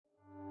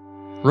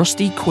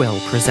Rusty Quill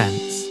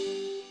presents.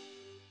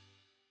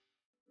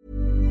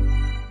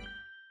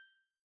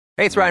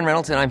 Hey, it's Ryan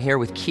Reynolds, and I'm here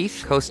with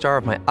Keith, co-star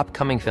of my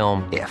upcoming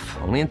film, If,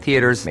 only in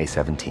theaters May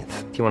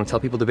 17th. Do you want to tell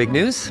people the big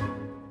news?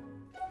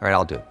 All right,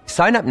 I'll do it.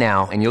 Sign up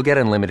now and you'll get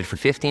unlimited for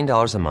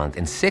 $15 a month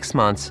and 6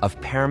 months of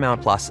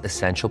Paramount Plus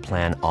Essential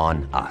Plan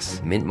on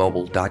us.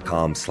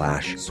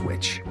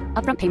 MintMobile.com/switch.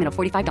 Upfront payment of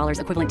 $45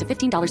 equivalent to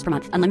 $15 per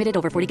month. Unlimited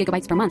over 40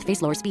 gigabytes per month.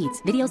 Face lower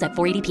speeds. Videos at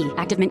 480p.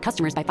 Active Mint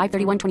customers by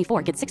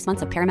 531.24 get 6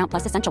 months of Paramount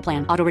Plus Essential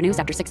Plan. Auto renews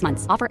after 6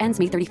 months. Offer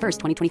ends May 31st,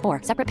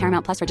 2024. Separate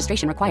Paramount Plus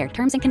registration required.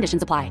 Terms and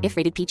conditions apply if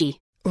rated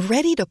PG.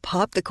 Ready to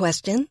pop the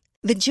question?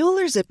 The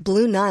jewelers at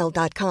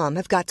BlueNile.com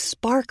have got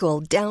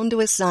sparkle down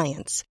to a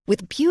science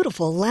with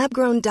beautiful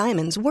lab-grown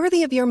diamonds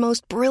worthy of your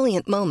most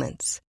brilliant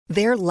moments.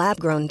 Their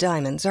lab-grown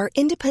diamonds are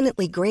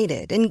independently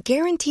graded and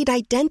guaranteed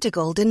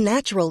identical to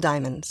natural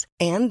diamonds,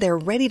 and they're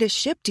ready to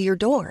ship to your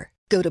door.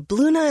 Go to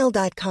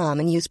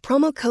BlueNile.com and use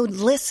promo code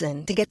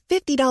LISTEN to get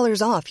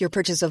 $50 off your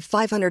purchase of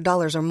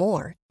 $500 or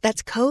more.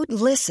 That's code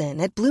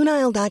LISTEN at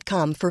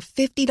BlueNile.com for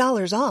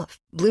 $50 off.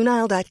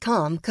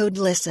 BlueNile.com, code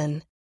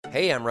LISTEN.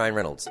 Hey, I'm Ryan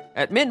Reynolds.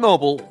 At Mint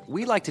Mobile,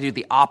 we like to do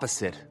the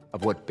opposite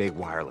of what Big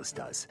Wireless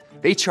does.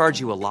 They charge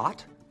you a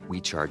lot,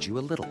 we charge you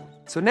a little.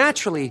 So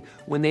naturally,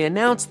 when they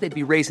announced they'd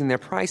be raising their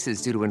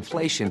prices due to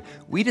inflation,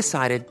 we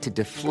decided to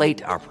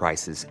deflate our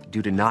prices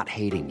due to not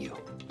hating you.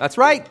 That's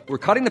right. We're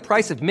cutting the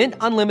price of Mint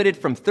Unlimited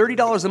from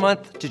 $30 a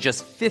month to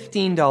just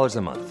 $15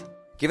 a month.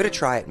 Give it a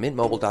try at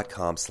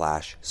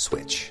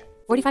mintmobile.com/switch.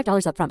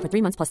 $45 upfront for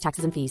 3 months plus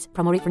taxes and fees.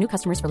 Promo rate for new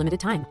customers for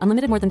limited time.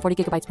 Unlimited more than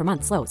 40 gigabytes per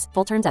month. Slows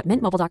full terms at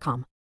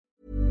mintmobile.com.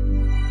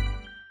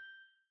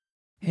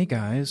 Hey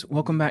guys,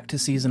 welcome back to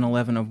Season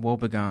 11 of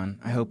Woebegone.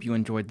 I hope you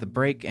enjoyed the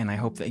break, and I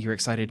hope that you're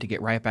excited to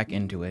get right back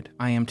into it.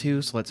 I am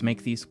too, so let's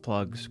make these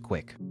plugs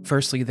quick.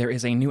 Firstly, there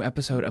is a new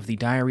episode of The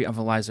Diary of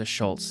Eliza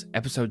Schultz.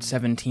 Episode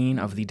 17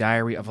 of The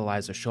Diary of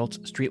Eliza Schultz,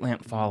 Street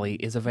Lamp Folly,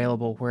 is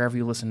available wherever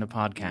you listen to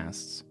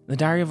podcasts. The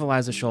Diary of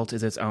Eliza Schultz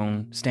is its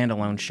own,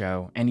 standalone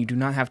show, and you do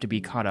not have to be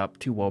caught up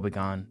to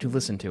Woebegone to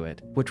listen to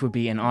it, which would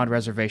be an odd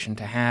reservation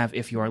to have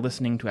if you are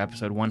listening to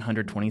episode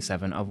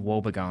 127 of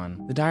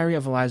Woebegone. The Diary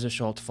of Eliza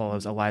Schultz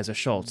follows Eliza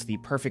Schultz, the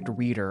perfect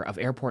reader of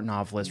airport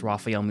novelist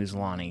Raphael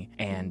Muslani,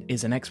 and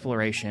is an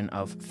exploration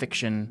of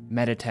fiction,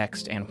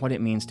 metatext, and what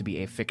it means to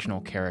be a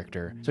fictional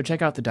character. So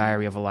check out The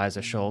Diary of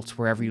Eliza Schultz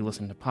wherever you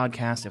listen to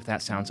podcasts if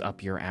that sounds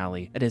up your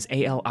alley. That is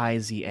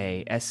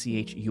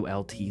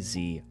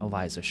ALIZASCHULTZ,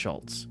 Eliza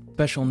Schultz.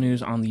 Special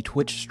news on the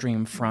Twitch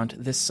stream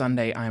front. This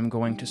Sunday, I am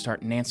going to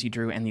start Nancy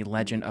Drew and the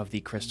Legend of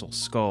the Crystal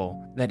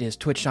Skull. That is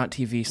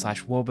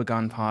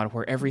twitch.tv/WobegonePod,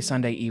 where every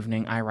Sunday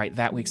evening I write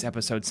that week's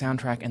episode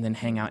soundtrack and then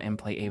hang out and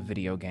play a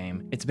video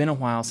game. It's been a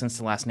while since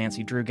the last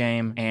Nancy Drew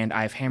game, and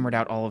I've hammered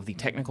out all of the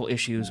technical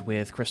issues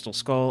with Crystal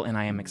Skull, and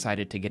I am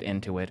excited to get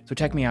into it. So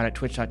check me out at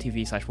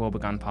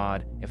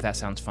twitch.tv/WobegonePod if that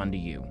sounds fun to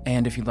you.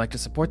 And if you'd like to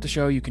support the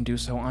show, you can do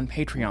so on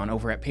Patreon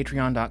over at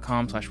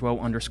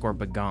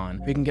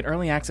patreon.com/wo_begone. You can get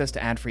early access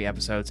to ad-free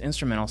episodes,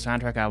 instrumental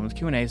soundtrack albums,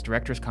 Q&As,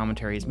 director's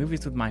commentaries,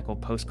 movies with Michael,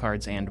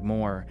 postcards, and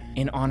more.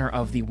 In honor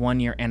of the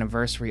 1-year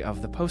anniversary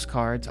of the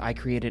postcards, I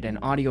created an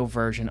audio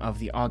version of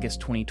the August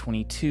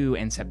 2022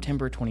 and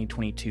September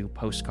 2022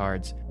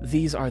 postcards.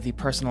 These are the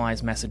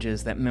personalized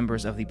messages that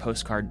members of the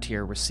postcard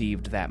tier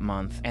received that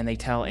month, and they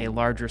tell a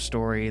larger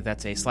story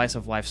that's a slice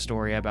of life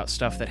story about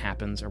stuff that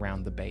happens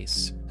around the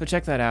base. So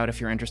check that out if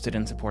you're interested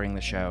in supporting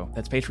the show.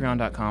 That's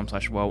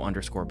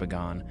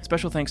patreon.com/wo_begone.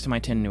 Special thanks to my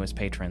 10 newest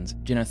patrons: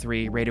 Jenna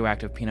 3,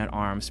 Radioactive Peanut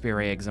Arm,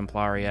 Spiraea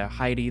Exemplaria,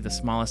 Heidi, The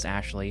Smallest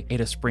Ashley,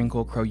 Ada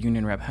Sprinkle, Crow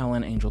Union Rep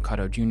Helen, Angel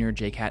Cotto Jr.,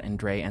 J-Cat and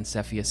Dre, and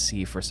Cepheus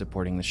C for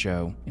supporting the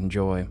show.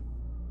 Enjoy.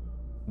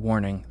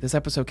 Warning, this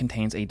episode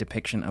contains a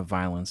depiction of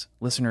violence.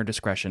 Listener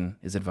discretion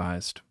is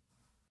advised.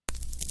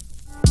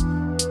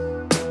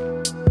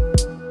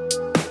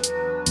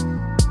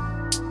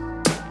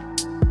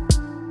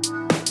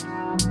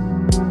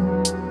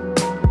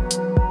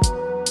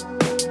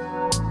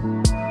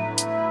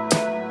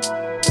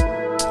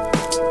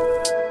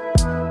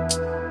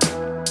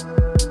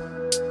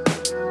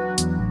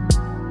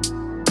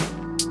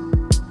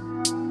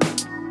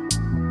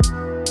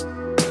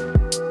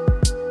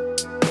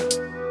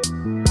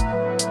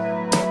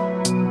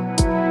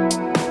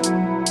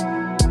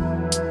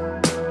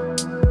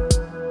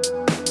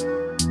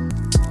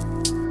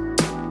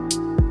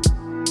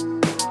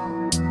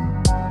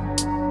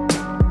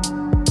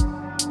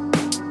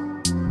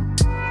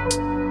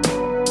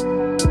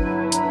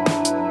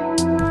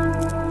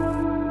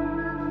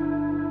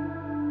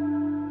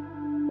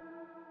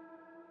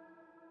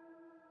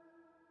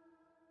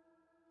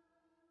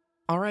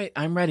 All right,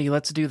 I'm ready.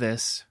 Let's do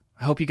this.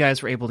 I hope you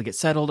guys were able to get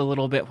settled a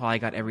little bit while I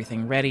got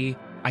everything ready.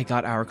 I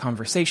got our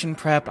conversation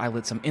prepped. I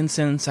lit some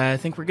incense. I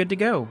think we're good to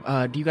go.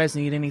 Do you guys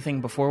need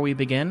anything before we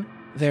begin?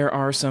 There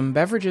are some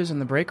beverages in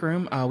the break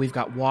room. We've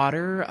got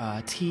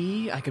water,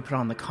 tea. I could put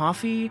on the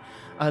coffee.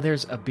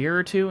 There's a beer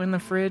or two in the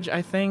fridge,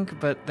 I think,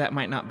 but that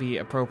might not be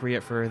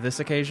appropriate for this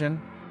occasion.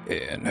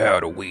 And how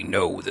do we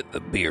know that the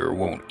beer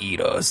won't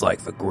eat us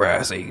like the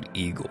grass ate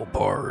eagle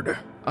pard?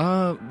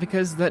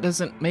 Because that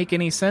doesn't make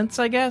any sense,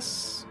 I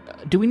guess?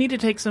 Do we need to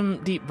take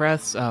some deep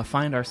breaths,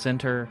 find our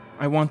center?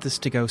 I want this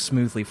to go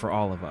smoothly for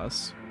all of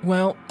us.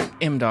 Well,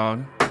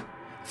 M-Dog,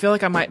 I feel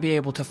like I might be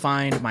able to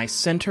find my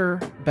center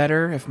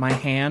better if my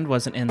hand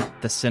wasn't in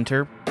the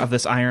center of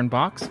this iron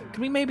box.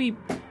 Can we maybe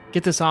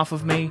get this off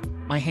of me?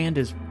 My hand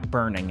is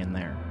burning in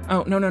there.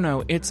 Oh,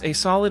 no. It's a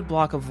solid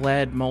block of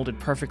lead molded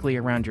perfectly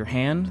around your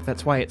hand.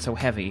 That's why it's so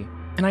heavy.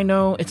 And I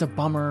know it's a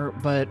bummer,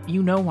 but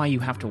you know why you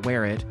have to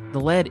wear it. The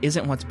lead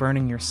isn't what's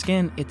burning your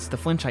skin, it's the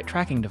Flinchite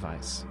tracking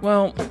device.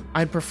 Well,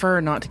 I'd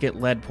prefer not to get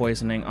lead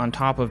poisoning on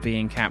top of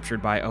being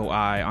captured by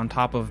OI, on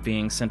top of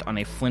being sent on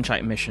a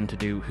Flinchite mission to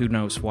do who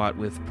knows what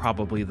with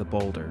probably the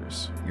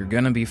boulders. You're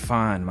gonna be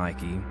fine,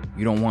 Mikey.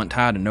 You don't want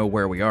Ty to know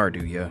where we are,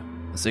 do you?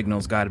 The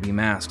signal's gotta be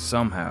masked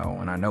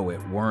somehow, and I know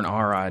it weren't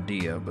our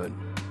idea, but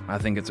I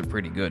think it's a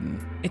pretty good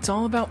one. It's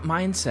all about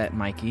mindset,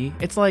 Mikey.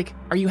 It's like,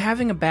 are you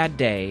having a bad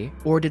day,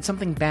 or did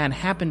something bad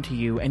happen to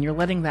you and you're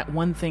letting that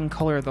one thing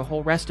color the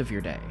whole rest of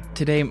your day?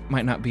 Today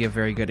might not be a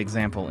very good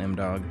example,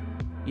 M-Dog.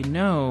 You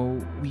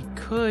know, we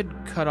could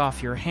cut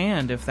off your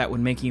hand if that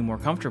would make you more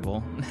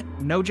comfortable.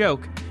 No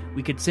joke.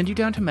 We could send you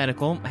down to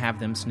medical, have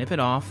them snip it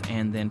off,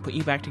 and then put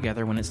you back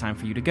together when it's time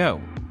for you to go.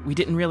 We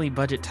didn't really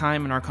budget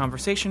time in our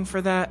conversation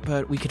for that,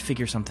 but we could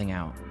figure something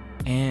out.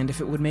 And if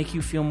it would make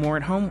you feel more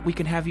at home, we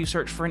could have you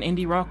search for an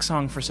indie rock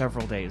song for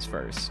several days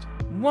first.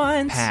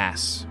 Once.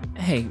 Pass.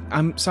 Hey,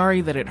 I'm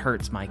sorry that it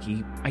hurts,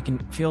 Mikey. I can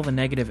feel the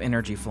negative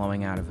energy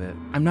flowing out of it.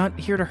 I'm not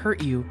here to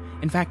hurt you.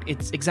 In fact,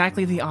 it's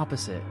exactly the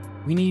opposite.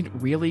 We need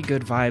really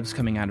good vibes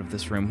coming out of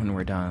this room when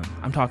we're done.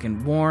 I'm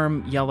talking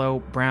warm, yellow,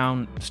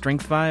 brown,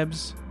 strength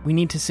vibes. We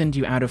need to send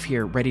you out of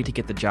here ready to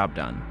get the job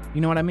done.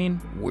 You know what I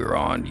mean? We're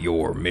on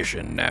your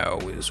mission now,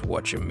 is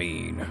what you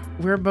mean.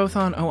 We're both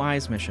on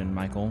OI's mission,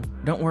 Michael.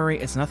 Don't worry,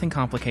 it's nothing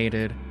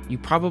complicated. You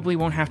probably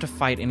won't have to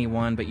fight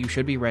anyone, but you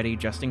should be ready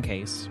just in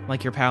case.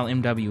 Like your pal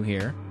MW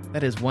here.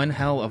 That is one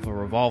hell of a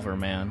revolver,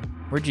 man.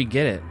 Where'd you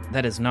get it?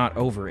 That is not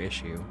over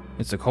issue.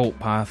 It's a Colt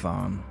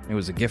Python. It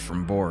was a gift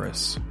from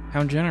Boris.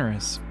 How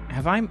generous.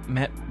 Have I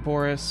met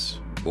Boris?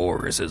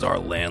 Boris is our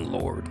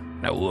landlord.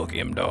 Now look,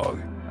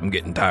 M-Dog. I'm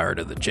getting tired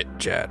of the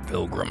chit-chat,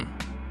 Pilgrim.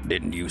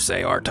 Didn't you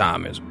say our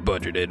time is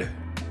budgeted?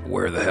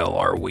 Where the hell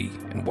are we,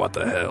 and what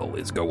the hell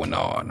is going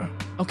on?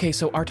 Okay,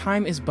 so our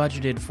time is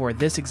budgeted for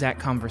this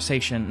exact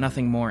conversation,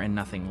 nothing more and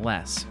nothing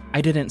less.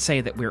 I didn't say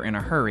that we're in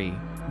a hurry.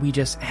 We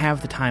just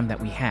have the time that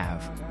we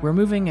have. We're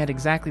moving at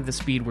exactly the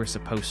speed we're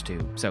supposed to,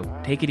 so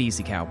take it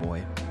easy,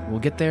 cowboy. We'll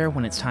get there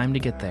when it's time to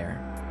get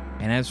there.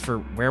 And as for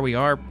where we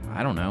are,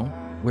 I don't know.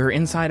 We're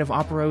inside of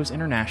Operos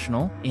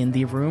International, in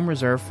the room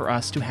reserved for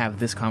us to have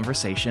this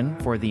conversation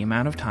for the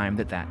amount of time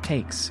that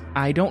takes.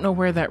 I don't know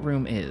where that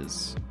room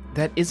is.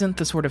 That isn't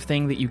the sort of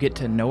thing that you get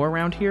to know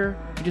around here.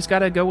 You just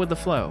gotta go with the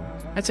flow.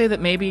 I'd say that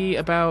maybe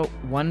about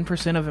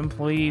 1% of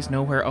employees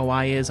know where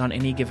OI is on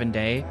any given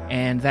day,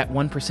 and that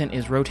 1%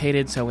 is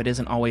rotated so it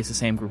isn't always the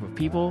same group of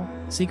people.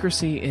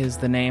 Secrecy is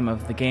the name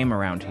of the game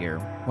around here.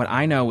 What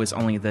I know is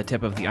only the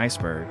tip of the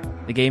iceberg.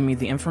 They gave me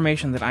the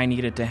information that I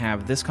needed to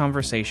have this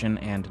conversation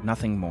and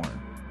nothing more.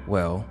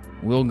 Well,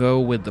 we'll go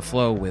with the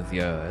flow with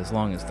ya as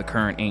long as the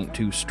current ain't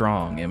too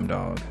strong,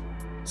 M-Dog.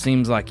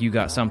 Seems like you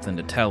got something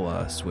to tell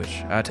us,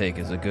 which I take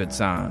as a good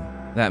sign.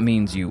 That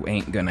means you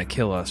ain't gonna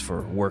kill us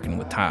for working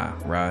with Ty,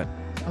 right?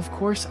 Of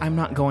course I'm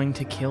not going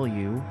to kill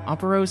you.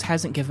 Operos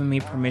hasn't given me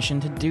permission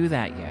to do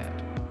that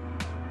yet.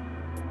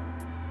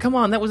 Come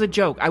on, that was a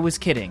joke. I was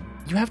kidding.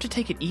 You have to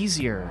take it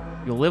easier.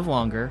 You'll live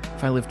longer.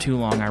 If I live too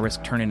long, I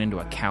risk turning into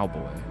a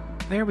cowboy.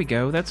 There we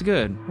go, that's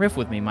good. Riff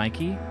with me,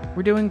 Mikey.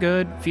 We're doing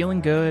good,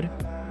 feeling good.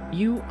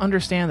 You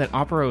understand that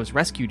Operos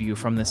rescued you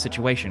from this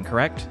situation,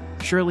 correct?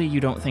 Surely you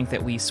don't think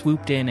that we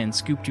swooped in and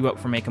scooped you up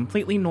from a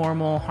completely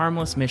normal,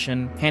 harmless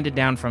mission handed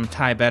down from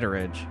Ty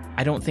Betteridge.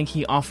 I don't think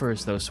he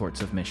offers those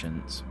sorts of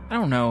missions. I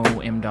don't know,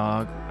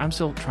 M-Dog. I'm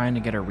still trying to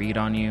get a read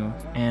on you,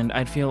 and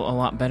I'd feel a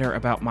lot better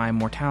about my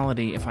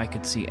mortality if I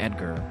could see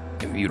Edgar.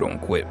 If you don't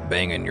quit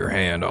banging your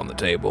hand on the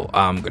table,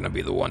 I'm gonna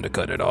be the one to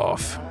cut it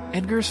off.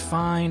 Edgar's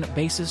fine.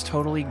 Bass is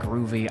totally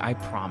groovy, I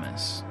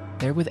promise.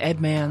 They're with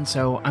Edman,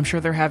 so I'm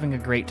sure they're having a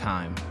great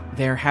time.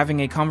 They're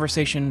having a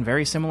conversation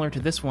very similar to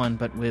this one,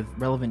 but with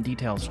relevant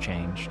details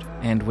changed.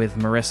 And with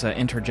Marissa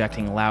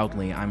interjecting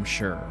loudly, I'm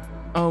sure.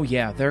 Oh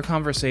yeah, their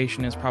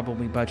conversation is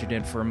probably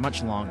budgeted for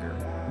much longer.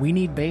 We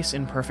need Bass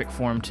in perfect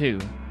form too.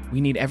 We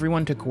need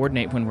everyone to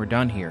coordinate when we're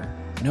done here.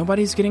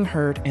 Nobody's getting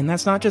hurt, and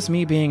that's not just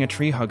me being a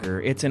tree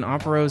hugger, it's in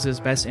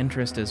Operos' best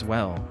interest as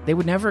well. They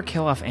would never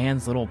kill off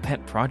Anne's little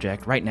pet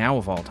project right now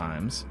of all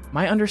times.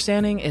 My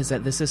understanding is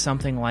that this is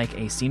something like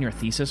a senior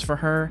thesis for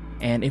her,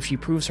 and if she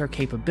proves her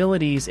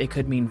capabilities, it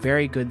could mean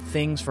very good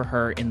things for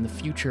her in the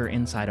future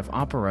inside of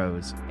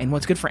Operos. And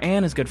what's good for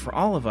Anne is good for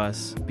all of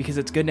us, because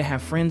it's good to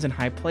have friends in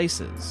high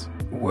places.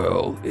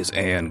 Well, is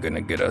Anne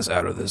gonna get us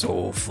out of this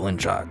whole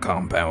Flinchite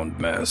compound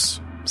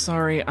mess?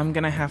 Sorry, I'm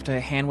gonna have to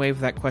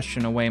hand-wave that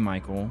question away,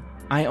 Michael.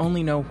 I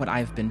only know what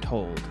I've been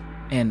told.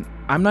 And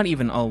I'm not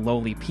even a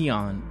lowly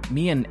peon.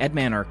 Me and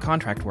Edman are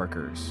contract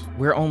workers.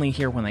 We're only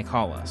here when they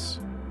call us.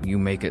 You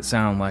make it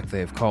sound like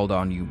they've called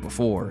on you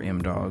before,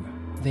 M-Dog.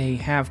 They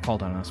have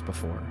called on us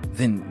before.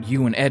 Then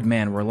you and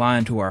Edman were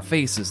lying to our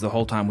faces the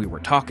whole time we were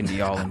talking to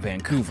y'all in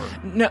Vancouver.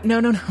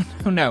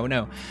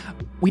 No.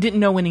 We didn't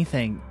know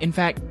anything. In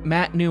fact,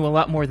 Matt knew a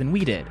lot more than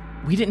we did.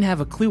 We didn't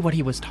have a clue what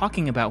he was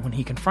talking about when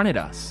he confronted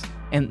us.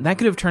 And that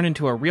could have turned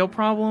into a real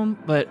problem,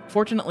 but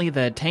fortunately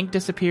the tank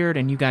disappeared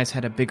and you guys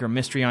had a bigger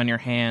mystery on your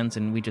hands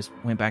and we just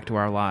went back to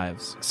our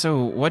lives.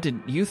 So what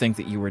did you think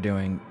that you were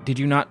doing? Did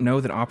you not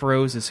know that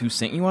Operos is who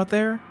sent you out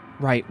there?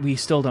 Right, we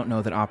still don't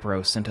know that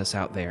Operos sent us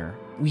out there.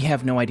 We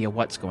have no idea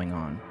what's going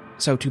on.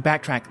 So to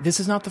backtrack,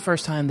 this is not the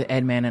first time that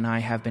Edman and I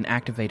have been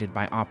activated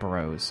by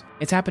Operos.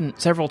 It's happened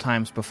several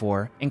times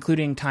before,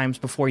 including times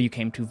before you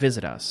came to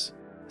visit us.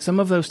 Some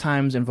of those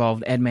times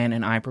involved Edman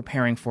and I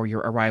preparing for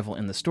your arrival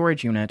in the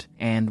storage unit,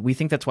 and we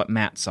think that's what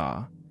Matt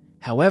saw.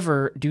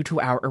 However, due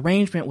to our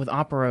arrangement with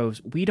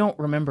Operos, we don't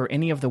remember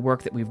any of the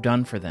work that we've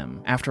done for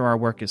them after our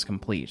work is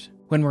complete.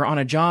 When we're on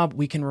a job,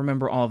 we can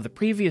remember all of the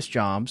previous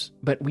jobs,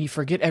 but we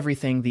forget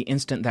everything the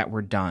instant that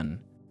we're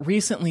done.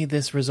 Recently,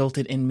 this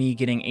resulted in me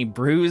getting a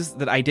bruise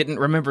that I didn't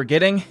remember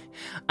getting.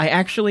 I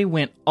actually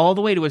went all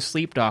the way to a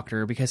sleep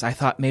doctor because I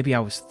thought maybe I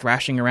was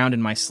thrashing around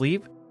in my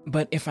sleep.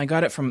 But if I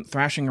got it from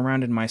thrashing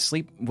around in my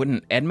sleep,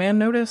 wouldn't Edman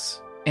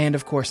notice? And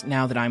of course,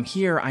 now that I'm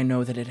here, I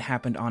know that it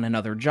happened on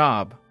another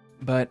job.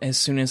 But as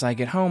soon as I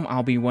get home,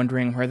 I'll be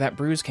wondering where that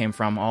bruise came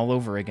from all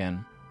over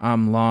again.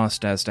 I'm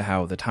lost as to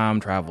how the time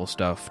travel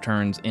stuff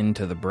turns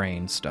into the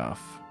brain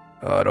stuff.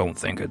 I don't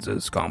think it's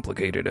as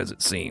complicated as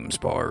it seems,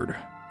 Pard.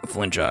 The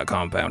Flincheye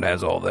compound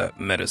has all that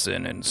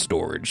medicine and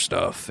storage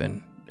stuff,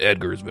 and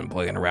Edgar's been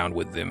playing around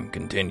with them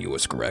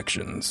continuous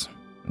corrections.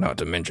 Not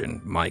to mention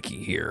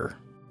Mikey here.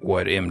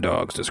 What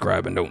M-Dog's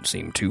describing don't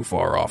seem too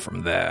far off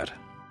from that.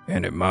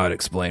 And it might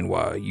explain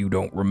why you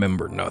don't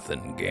remember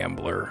nothing,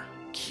 Gambler.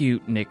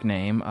 Cute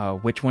nickname.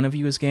 Which one of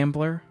you is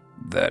Gambler?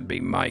 That'd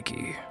be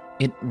Mikey.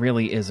 It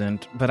really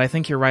isn't, but I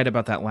think you're right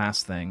about that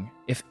last thing.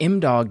 If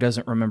M-Dog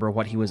doesn't remember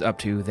what he was up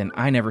to, then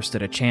I never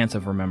stood a chance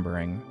of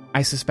remembering.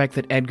 I suspect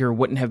that Edgar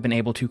wouldn't have been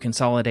able to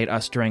consolidate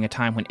us during a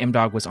time when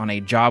M-Dog was on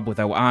a job with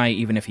OI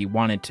even if he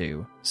wanted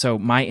to. So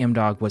my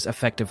M-Dog was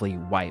effectively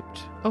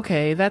wiped.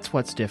 Okay, that's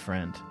what's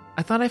different.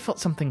 I thought I felt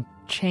something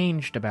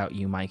changed about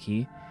you,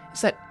 Mikey.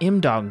 It's that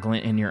M-Dog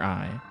glint in your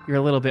eye. You're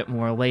a little bit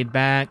more laid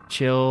back,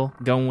 chill,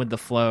 going with the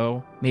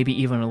flow, maybe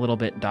even a little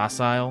bit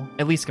docile,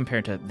 at least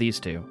compared to these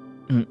two.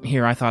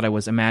 Here, I thought I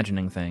was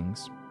imagining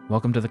things.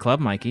 Welcome to the club,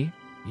 Mikey.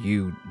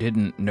 You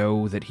didn't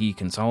know that he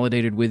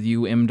consolidated with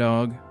you,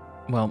 M-Dog?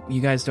 Well,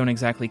 you guys don't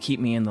exactly keep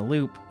me in the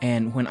loop,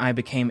 and when I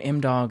became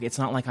M-Dog, it's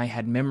not like I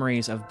had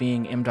memories of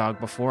being M-Dog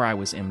before I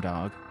was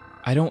M-Dog.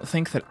 I don't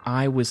think that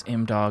I was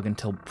M-Dog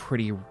until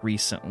pretty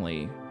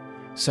recently.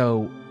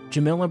 So,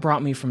 Jamila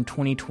brought me from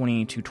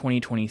 2020 to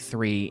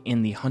 2023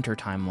 in the Hunter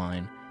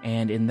timeline,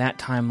 and in that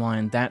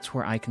timeline, that's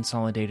where I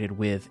consolidated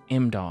with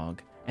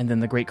M-Dog. And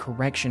then the Great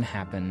Correction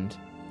happened,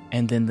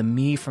 and then the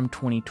me from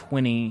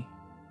 2020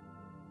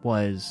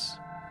 was...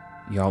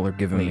 Y'all are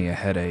giving me a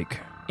headache.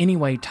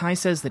 Anyway, Ty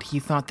says that he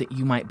thought that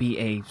you might be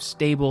a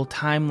stable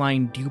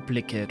timeline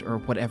duplicate, or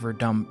whatever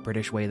dumb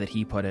British way that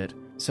he put it.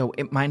 So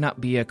it might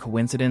not be a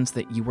coincidence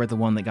that you were the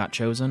one that got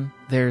chosen.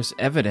 There's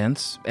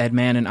evidence.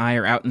 Edman and I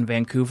are out in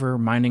Vancouver,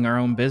 minding our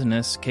own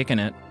business, kicking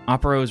it.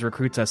 Operos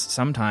recruits us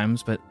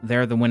sometimes, but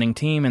they're the winning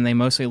team and they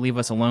mostly leave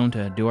us alone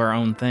to do our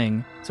own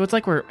thing. So it's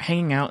like we're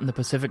hanging out in the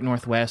Pacific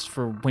Northwest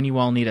for when you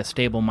all need a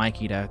stable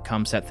Mikey to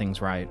come set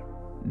things right.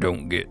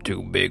 Don't get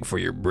too big for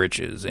your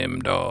britches,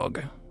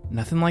 M-Dog.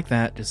 Nothing like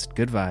that, just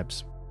good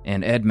vibes.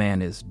 And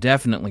Edman is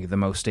definitely the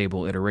most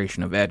stable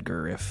iteration of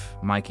Edgar, if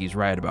Mikey's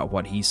right about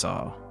what he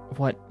saw.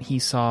 What he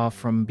saw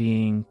from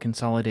being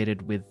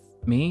consolidated with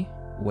me?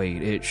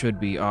 Wait, it should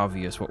be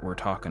obvious what we're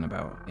talking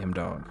about,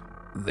 M-Dog.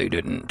 They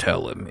didn't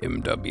tell him,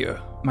 M.W.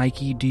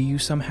 Mikey, do you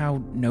somehow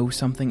know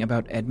something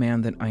about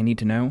Edman that I need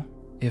to know?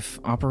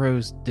 If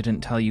Operos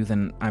didn't tell you,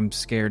 then I'm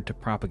scared to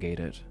propagate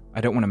it.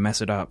 I don't want to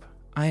mess it up.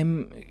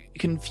 I'm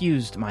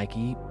confused,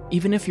 Mikey.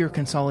 Even if you're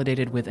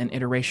consolidated with an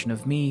iteration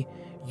of me,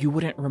 you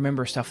wouldn't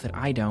remember stuff that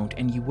I don't,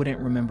 and you wouldn't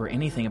remember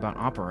anything about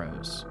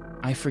Operos.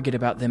 I forget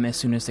about them as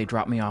soon as they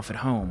drop me off at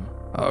home.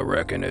 I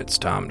reckon it's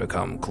time to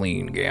come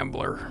clean,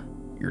 Gambler.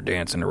 You're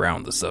dancing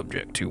around the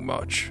subject too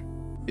much.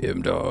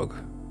 M-Dog,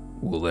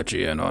 we'll let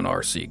you in on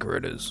our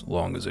secret as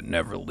long as it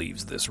never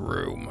leaves this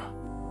room.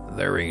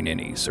 There ain't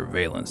any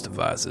surveillance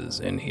devices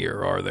in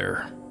here, are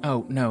there?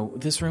 Oh, no,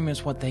 this room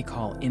is what they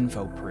call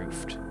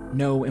info-proofed.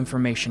 No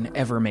information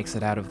ever makes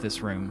it out of this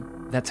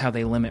room. That's how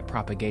they limit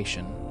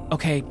propagation.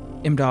 Okay,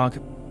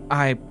 M-Dog,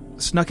 I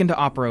snuck into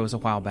Operos a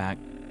while back.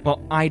 Well,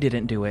 I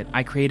didn't do it.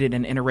 I created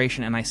an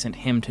iteration and I sent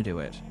him to do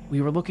it. We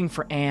were looking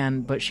for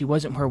Anne, but she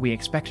wasn't where we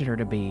expected her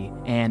to be,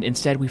 and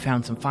instead we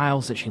found some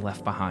files that she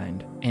left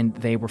behind. And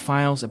they were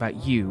files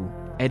about you,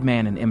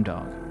 Edman, and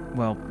M-Dog.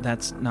 Well,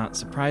 that's not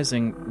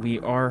surprising. We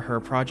are her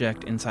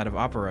project inside of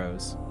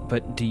Operos.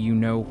 But do you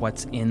know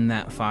what's in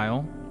that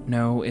file?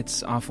 No,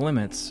 it's off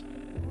limits.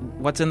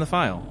 What's in the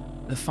file?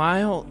 The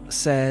file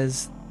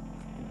says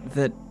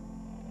that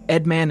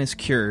Edman is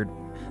cured.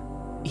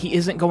 He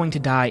isn't going to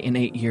die in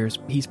 8 years.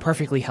 He's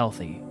perfectly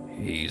healthy.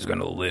 He's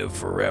gonna live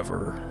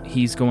forever.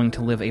 He's going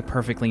to live a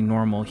perfectly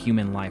normal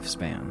human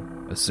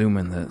lifespan.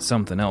 Assuming that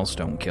something else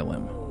don't kill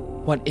him.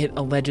 What it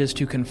alleges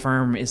to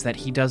confirm is that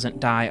he doesn't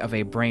die of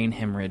a brain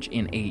hemorrhage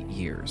in 8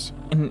 years.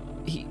 And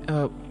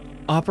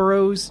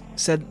Operos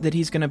said that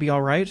he's gonna be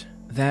alright?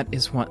 That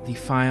is what the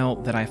file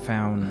that I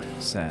found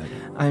said.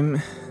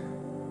 I'm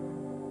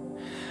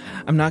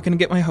not gonna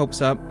get my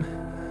hopes up.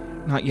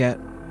 Not yet.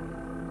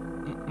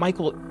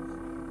 Michael,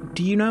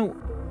 do you know?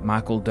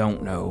 Michael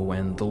don't know,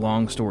 and the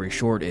long story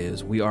short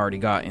is we already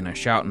got in a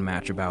shouting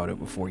match about it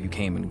before you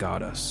came and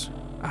got us.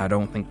 I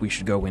don't think we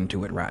should go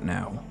into it right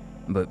now.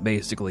 But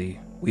basically,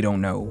 we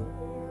don't know.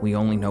 We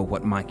only know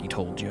what Mikey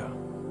told you.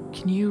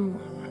 Can you...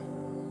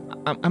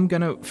 I'm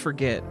gonna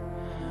forget.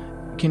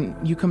 Can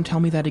you come tell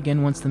me that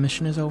again once the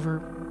mission is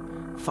over?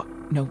 Fuck,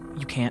 no,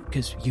 you can't,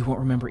 because you won't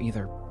remember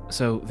either.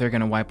 So they're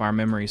gonna wipe our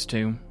memories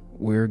too?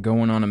 We're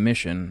going on a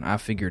mission. I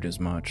figured as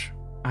much.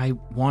 I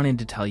wanted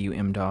to tell you,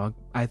 M-Dog.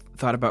 I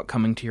thought about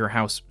coming to your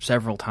house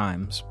several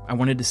times. I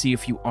wanted to see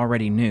if you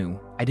already knew.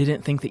 I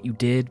didn't think that you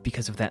did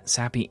because of that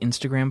sappy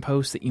Instagram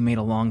post that you made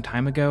a long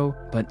time ago,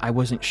 but I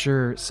wasn't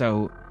sure,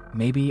 so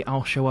maybe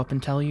I'll show up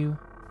and tell you?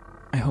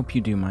 I hope you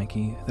do,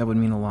 Mikey. That would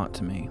mean a lot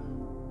to me.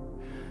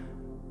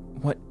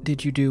 What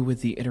did you do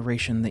with the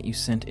iteration that you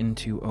sent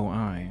into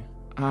OI?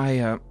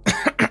 I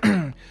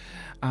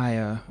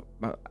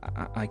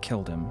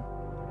killed him.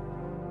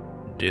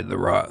 Did the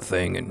right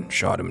thing and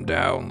shot him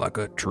down like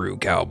a true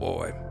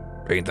cowboy.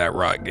 Ain't that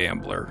right,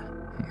 Gambler?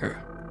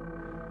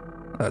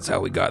 That's how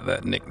we got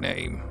that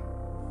nickname.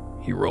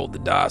 He rolled the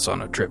dice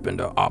on a trip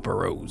into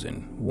Operos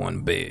and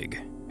won big.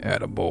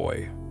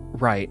 Attaboy.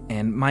 Right,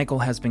 and Michael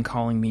has been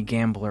calling me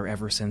Gambler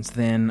ever since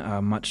then,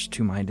 much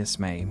to my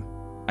dismay.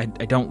 I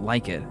don't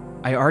like it.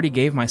 I already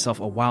gave myself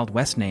a Wild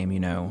West name, you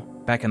know,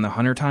 back in the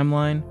Hunter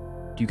timeline.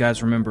 Do you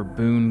guys remember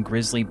Boone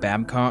Grizzly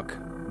Babcock?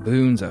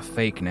 Boone's a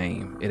fake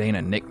name. It ain't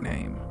a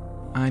nickname.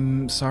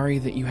 I'm sorry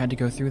that you had to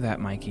go through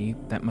that, Mikey.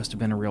 That must have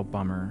been a real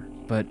bummer.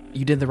 But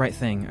you did the right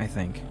thing, I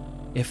think.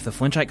 If the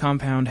Flinchite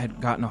compound had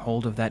gotten a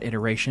hold of that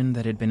iteration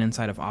that had been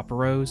inside of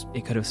Operos,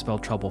 it could have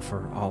spelled trouble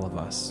for all of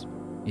us.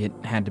 It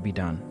had to be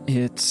done.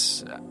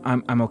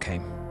 I'm okay.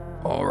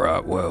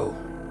 Alright, well,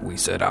 we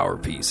said our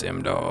piece,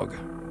 M-Dog.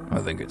 I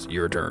think it's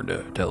your turn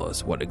to tell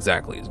us what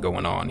exactly is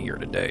going on here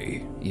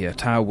today. Yeah,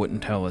 Ty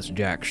wouldn't tell us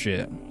jack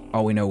shit.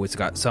 All we know it's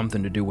got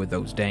something to do with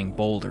those dang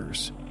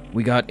boulders.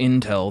 We got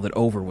intel that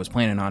Over was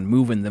planning on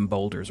moving them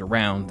boulders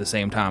around the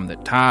same time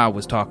that Ty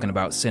was talking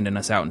about sending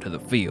us out into the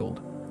field.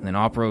 And then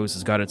Operos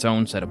has got its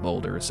own set of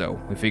boulders, so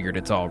we figured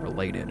it's all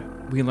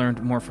related. We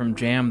learned more from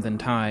Jam than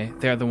Ty.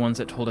 They're the ones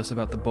that told us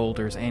about the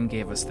boulders and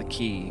gave us the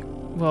key.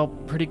 Well,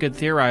 pretty good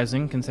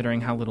theorizing,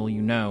 considering how little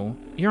you know.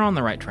 You're on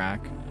the right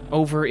track.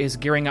 Over is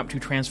gearing up to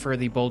transfer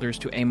the boulders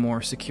to a more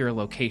secure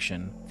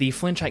location. The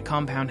Flinchite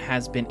compound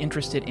has been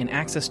interested in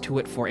access to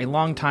it for a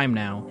long time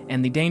now,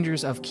 and the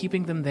dangers of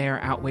keeping them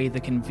there outweigh the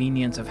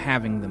convenience of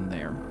having them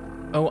there.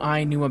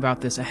 OI knew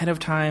about this ahead of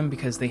time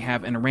because they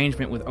have an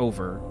arrangement with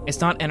Over. It's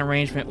not an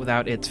arrangement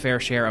without its fair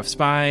share of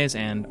spies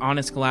and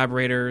honest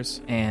collaborators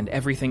and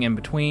everything in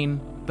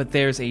between, but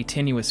there's a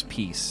tenuous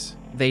piece.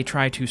 They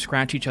try to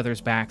scratch each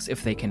other's backs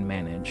if they can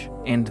manage,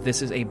 and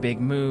this is a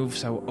big move,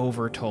 so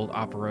Over told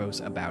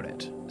Operos about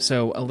it.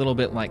 So a little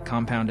bit like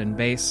Compound and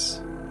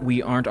Base,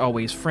 we aren't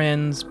always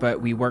friends,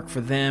 but we work for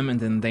them and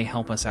then they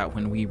help us out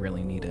when we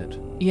really need it.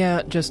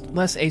 Yeah, just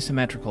less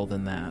asymmetrical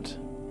than that.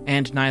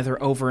 And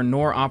neither Over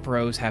nor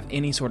Operos have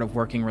any sort of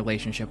working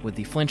relationship with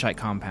the Flinchite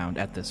compound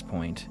at this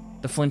point.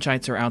 The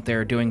Flinchites are out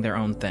there doing their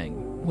own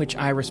thing, which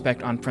I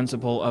respect on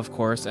principle, of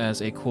course,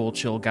 as a cool,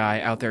 chill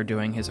guy out there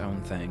doing his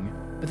own thing.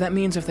 But that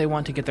means if they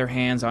want to get their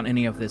hands on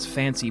any of this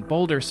fancy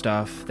boulder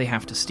stuff, they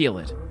have to steal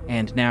it.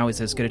 And now is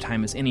as good a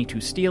time as any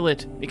to steal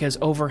it, because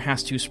Over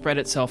has to spread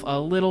itself a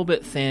little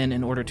bit thin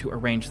in order to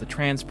arrange the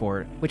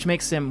transport, which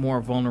makes them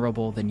more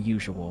vulnerable than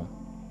usual.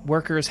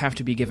 Workers have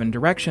to be given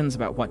directions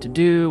about what to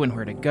do and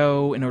where to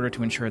go in order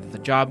to ensure that the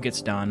job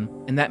gets done,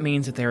 and that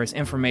means that there is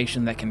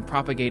information that can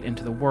propagate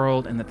into the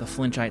world and that the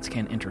Flinchites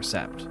can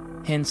intercept.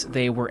 Hence,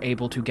 they were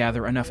able to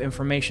gather enough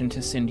information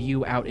to send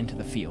you out into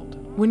the field.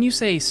 When you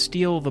say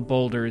steal the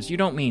boulders, you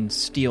don't mean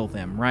steal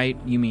them, right?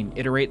 You mean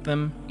iterate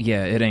them?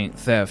 Yeah, it ain't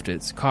theft,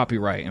 it's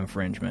copyright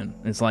infringement.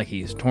 It's like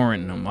he's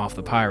torrenting them off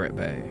the Pirate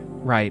Bay.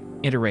 Right,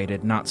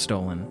 iterated, not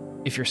stolen.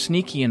 If you're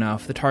sneaky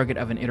enough, the target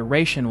of an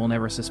iteration will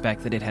never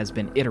suspect that it has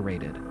been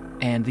iterated.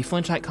 And the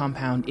Flinchite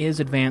compound is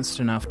advanced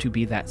enough to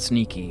be that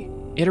sneaky.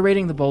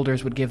 Iterating the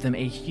boulders would give them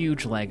a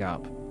huge leg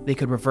up. They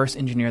could reverse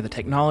engineer the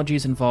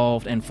technologies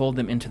involved and fold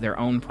them into their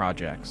own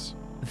projects.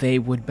 they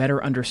would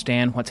better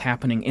understand what's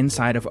happening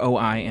inside of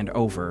OI and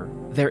over.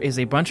 There is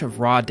a bunch of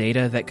raw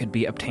data that could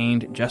be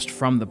obtained just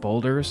from the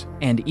boulders,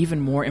 and even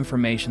more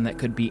information that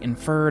could be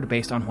inferred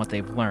based on what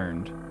they've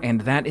learned.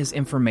 And that is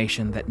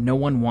information that no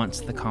one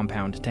wants the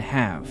compound to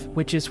have,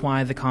 which is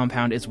why the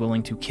compound is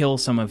willing to kill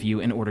some of you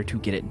in order to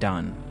get it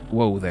done.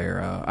 Whoa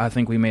there, I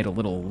think we made a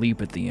little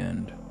leap at the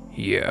end.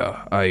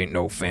 Yeah, I ain't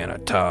no fan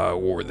of Ty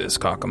or this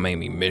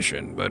cockamamie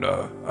mission, but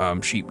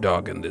I'm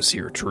sheepdogging this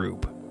here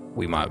troop.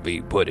 We might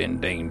be put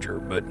in danger,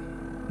 but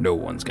no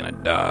one's gonna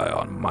die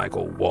on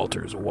Michael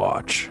Walters'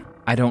 watch.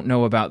 I don't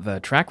know about the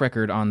track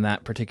record on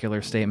that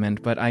particular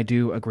statement, but I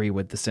do agree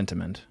with the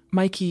sentiment.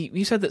 Mikey,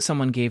 you said that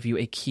someone gave you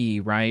a key,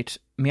 right?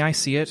 May I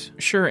see it?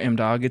 Sure,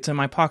 M-Dog, it's in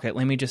my pocket.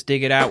 Let me just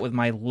dig it out with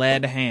my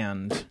lead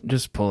hand.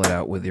 Just pull it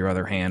out with your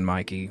other hand,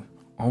 Mikey.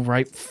 All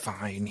right,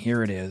 fine,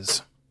 here it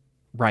is.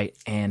 Right,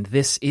 and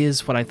this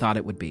is what I thought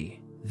it would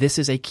be. This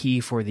is a key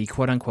for the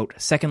quote-unquote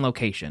second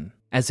location,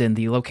 as in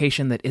the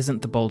location that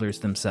isn't the boulders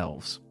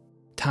themselves.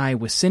 Ty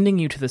was sending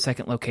you to the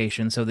second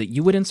location so that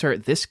you would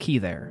insert this key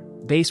there.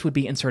 Base would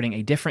be inserting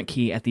a different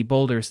key at the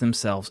boulders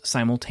themselves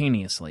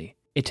simultaneously.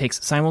 It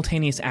takes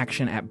simultaneous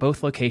action at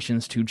both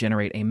locations to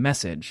generate a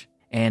message,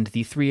 and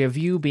the three of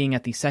you being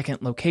at the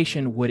second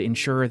location would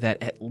ensure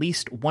that at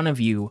least one of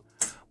you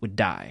would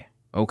die.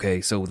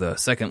 Okay, so the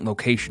second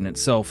location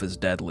itself is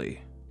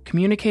deadly.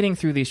 Communicating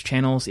through these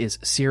channels is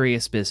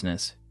serious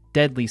business.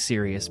 Deadly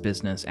serious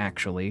business,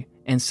 actually.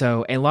 And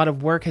so a lot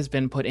of work has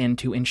been put in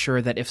to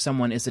ensure that if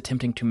someone is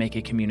attempting to make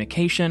a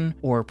communication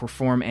or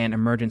perform an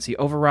emergency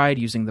override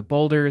using the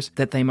boulders,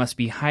 that they must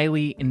be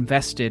highly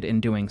invested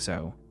in doing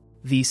so.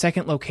 The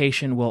second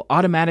location will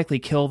automatically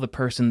kill the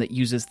person that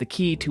uses the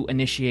key to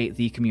initiate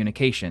the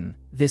communication.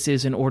 This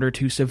is in order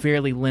to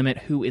severely limit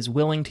who is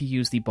willing to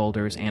use the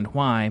boulders and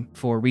why,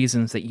 for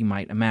reasons that you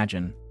might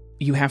imagine.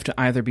 You have to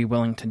either be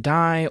willing to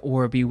die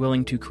or be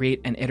willing to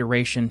create an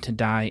iteration to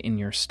die in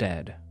your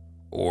stead.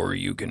 Or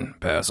you can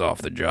pass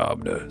off the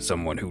job to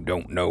someone who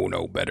don't know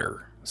no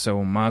better.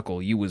 So,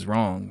 Michael, you was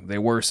wrong. They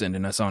were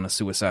sending us on a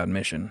suicide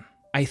mission.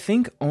 I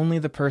think only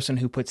the person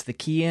who puts the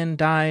key in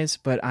dies,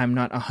 but I'm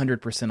not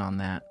 100% on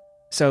that.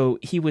 So,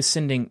 he was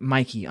sending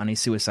Mikey on a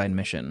suicide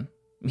mission.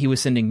 He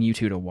was sending you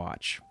two to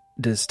watch.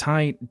 Does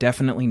Ty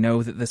definitely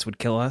know that this would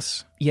kill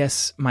us?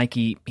 Yes,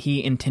 Mikey,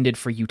 he intended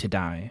for you to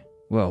die.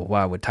 Well,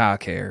 why would Ty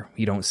care?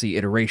 He don't see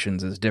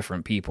iterations as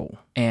different people.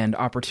 And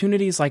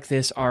opportunities like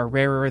this are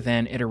rarer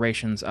than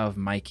iterations of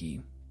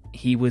Mikey.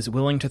 He was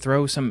willing to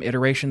throw some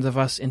iterations of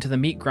us into the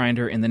meat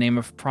grinder in the name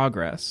of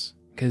progress,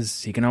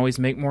 because he can always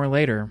make more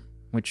later,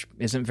 which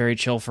isn't very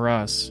chill for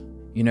us.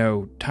 You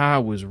know, Ty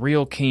was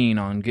real keen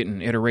on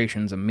getting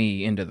iterations of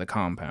me into the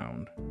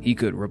compound. He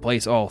could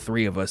replace all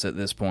three of us at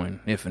this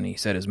point, if he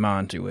set his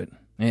mind to it.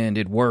 And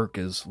it'd work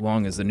as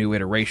long as the new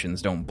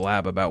iterations don't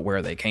blab about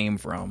where they came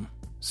from.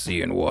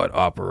 Seeing what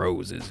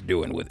Operos is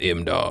doing with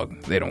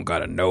M-Dog, they don't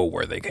gotta know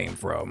where they came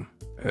from.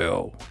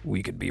 Hell,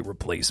 we could be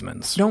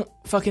replacements. Don't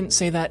fucking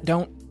say that.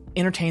 Don't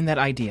entertain that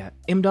idea.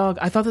 M-Dog,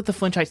 I thought that the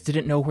Flinchites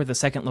didn't know where the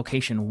second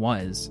location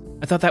was.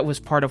 I thought that was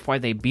part of why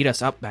they beat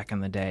us up back in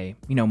the day.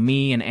 You know,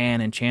 me and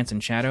Anne and Chance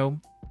and Shadow.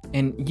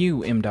 And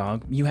you,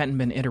 M-Dog, you hadn't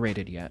been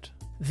iterated yet.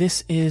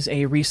 This is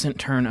a recent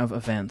turn of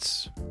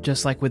events.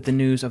 Just like with the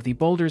news of the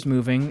boulders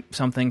moving,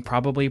 something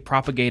probably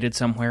propagated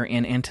somewhere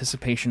in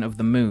anticipation of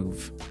the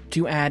move.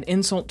 To add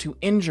insult to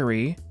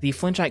injury, the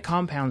Flinchite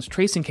compound's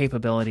tracing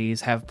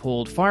capabilities have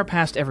pulled far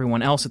past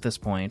everyone else at this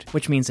point,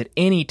 which means that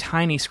any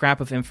tiny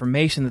scrap of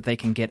information that they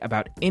can get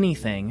about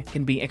anything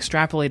can be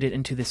extrapolated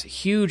into this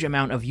huge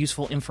amount of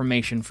useful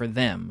information for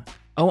them.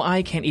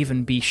 OI can't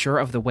even be sure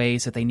of the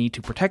ways that they need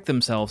to protect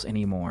themselves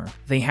anymore.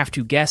 They have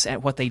to guess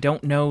at what they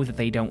don't know that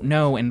they don't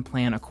know and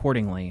plan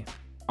accordingly.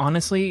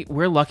 Honestly,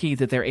 we're lucky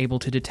that they're able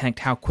to detect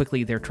how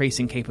quickly their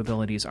tracing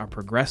capabilities are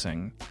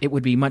progressing. It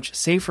would be much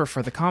safer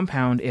for the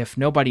compound if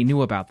nobody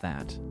knew about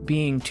that.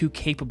 Being too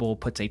capable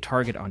puts a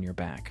target on your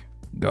back.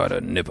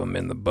 Gotta nip 'em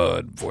in the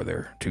bud before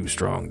they're too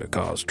strong to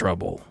cause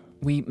trouble.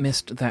 We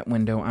missed that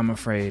window, I'm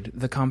afraid.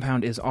 The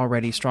compound is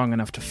already strong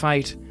enough to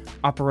fight.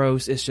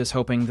 Operos is just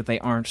hoping that they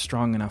aren't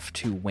strong enough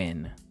to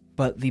win.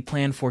 But the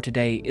plan for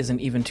today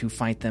isn't even to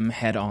fight them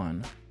head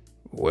on.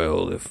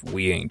 Well, if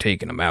we ain't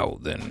taking them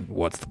out, then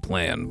what's the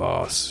plan,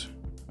 boss?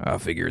 I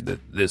figured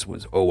that this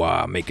was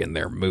OI making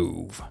their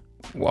move.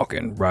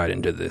 Walking right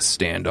into this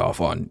standoff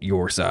on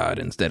your side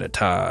instead of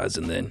Ty's,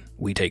 and then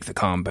we take the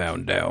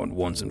compound down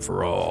once and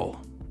for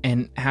all.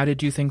 And how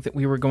did you think that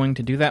we were going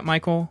to do that,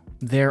 Michael?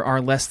 There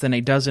are less than a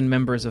dozen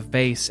members of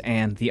base,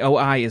 and the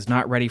OI is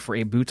not ready for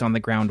a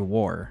boots-on-the-ground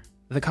war.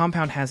 The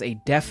compound has a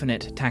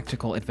definite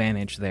tactical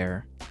advantage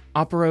there.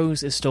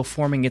 Operos is still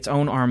forming its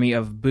own army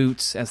of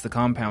boots, as the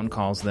compound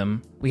calls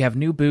them. We have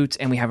new boots,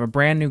 and we have a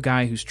brand new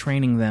guy who's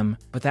training them,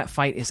 but that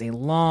fight is a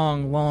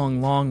long,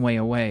 long, long way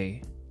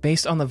away.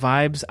 Based on the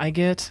vibes I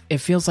get, it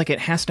feels like it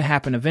has to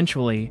happen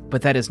eventually,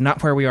 but that is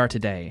not where we are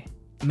today.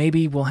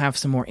 Maybe we'll have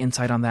some more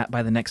insight on that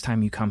by the next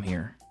time you come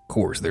here. Of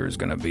course there's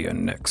gonna be a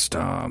next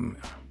time.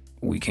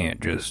 We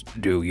can't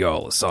just do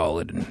y'all a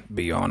solid and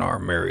be on our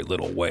merry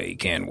little way,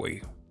 can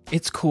we?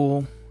 It's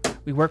cool.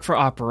 We work for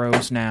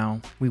Operos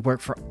now. We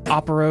work for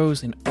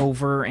Operos and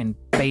Over and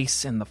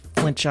Base and the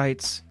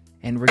Flinchites.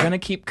 And we're gonna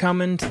keep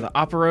coming to the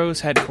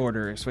Operos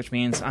headquarters, which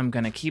means I'm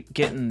gonna keep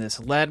getting this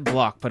lead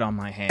block put on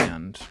my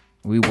hand.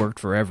 We worked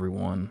for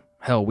everyone.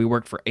 Hell, we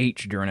worked for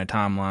H during a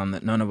timeline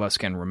that none of us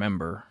can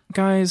remember.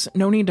 Guys,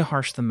 no need to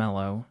harsh the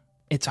mellow.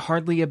 It's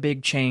hardly a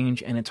big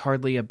change, and it's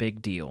hardly a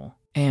big deal.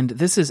 And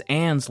this is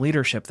Anne's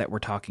leadership that we're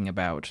talking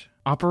about.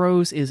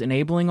 Operos is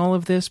enabling all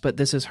of this, but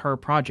this is her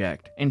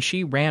project, and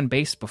she ran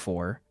Base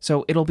before,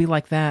 so it'll be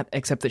like that,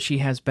 except that she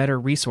has better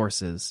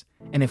resources.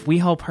 And if we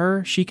help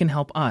her, she can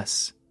help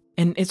us.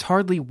 And it's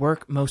hardly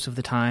work most of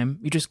the time.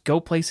 You just go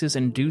places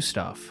and do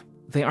stuff.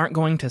 They aren't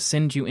going to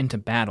send you into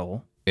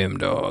battle.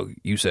 M-Dog,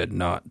 you said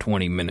not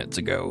 20 minutes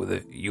ago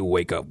that you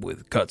wake up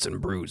with cuts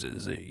and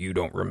bruises that you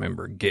don't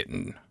remember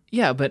getting.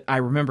 Yeah, but I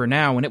remember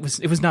now, and it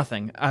was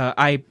nothing.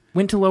 I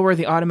went to lower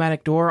the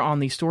automatic door on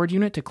the storage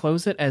unit to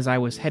close it as I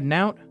was heading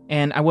out,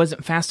 and I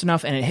wasn't fast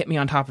enough, and it hit me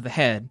on top of the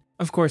head.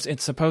 Of course,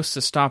 it's supposed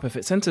to stop if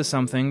it senses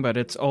something, but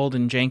it's old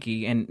and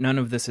janky, and none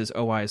of this is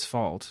OI's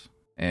fault.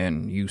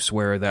 And you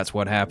swear that's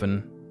what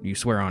happened? You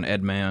swear on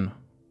Edman?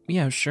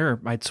 Yeah,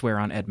 sure, I'd swear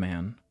on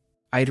Edman.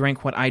 I'd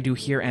rank what I do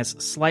here as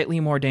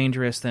slightly more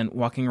dangerous than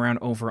walking around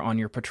Over on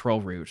your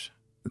patrol route.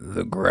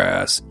 The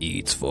grass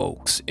eats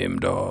folks,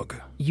 M-Dog.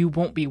 You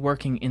won't be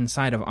working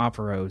inside of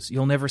Operos.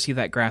 You'll never see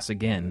that grass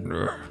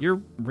again.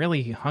 You're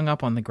really hung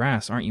up on the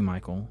grass, aren't you,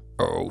 Michael?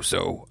 Oh,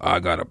 so I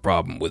got a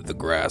problem with the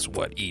grass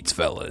what eats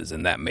fellas,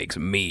 and that makes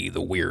me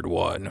the weird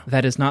one.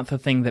 That is not the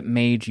thing that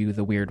made you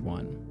the weird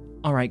one.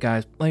 Alright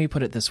guys, let me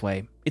put it this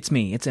way. It's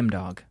me, it's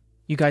M-Dog.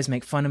 You guys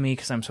make fun of me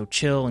because I'm so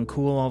chill and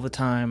cool all the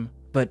time.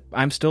 But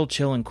I'm still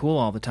chill and cool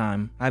all the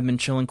time. I've been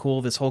chill and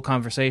cool this whole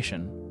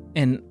conversation.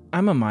 And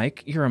I'm a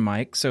Mike, you're a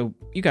Mike, so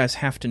you guys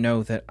have to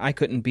know that I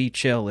couldn't be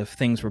chill if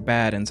things were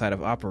bad inside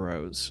of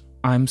Operos.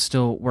 I'm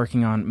still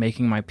working on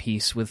making my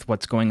peace with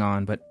what's going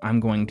on, but I'm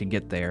going to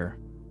get there.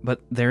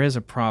 But there is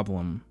a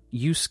problem.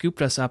 You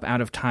scooped us up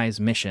out of Ty's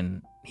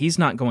mission. He's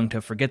not going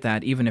to forget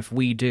that even if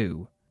we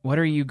do. What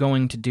are you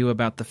going to do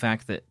about the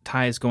fact that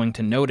Ty is going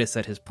to notice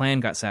that his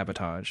plan got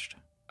sabotaged?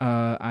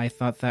 I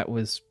thought that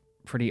was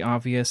pretty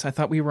obvious. I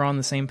thought we were on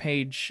the same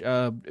page.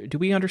 Do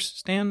we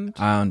understand?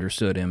 I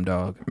understood,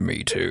 M-Dog.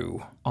 Me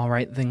too.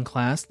 Alright then,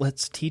 class,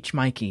 let's teach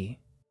Mikey.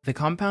 The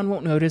compound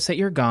won't notice that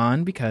you're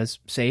gone because,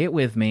 say it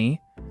with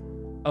me,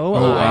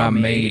 I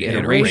made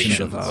iterations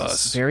of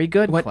us. Very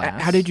good,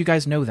 class. How did you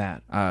guys know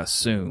that? I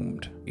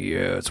assumed.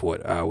 Yeah, it's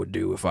what I would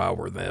do if I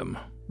were them.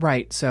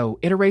 Right, so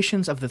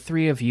iterations of the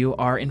three of you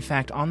are in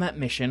fact on that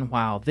mission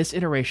while this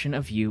iteration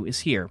of you is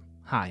here.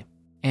 Hi.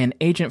 An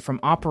agent from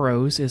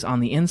Operos is on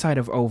the inside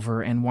of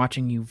Over and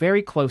watching you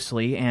very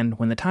closely, and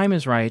when the time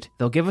is right,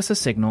 they'll give us a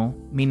signal,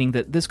 meaning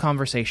that this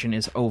conversation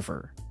is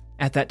over.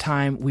 At that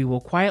time, we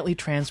will quietly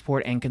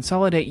transport and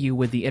consolidate you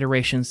with the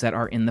iterations that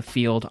are in the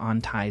field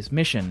on Ty's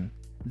mission.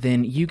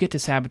 Then you get to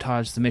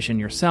sabotage the mission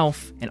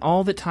yourself, and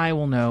all that Ty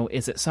will know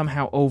is that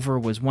somehow Over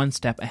was one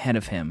step ahead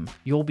of him.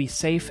 You'll be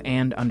safe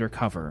and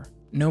undercover.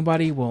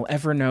 Nobody will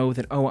ever know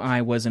that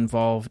OI was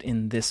involved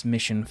in this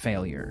mission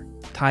failure.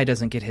 Ty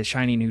doesn't get his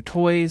shiny new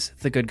toys,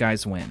 the good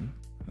guys win.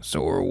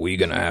 So are we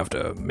gonna have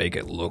to make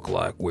it look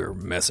like we're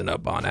messing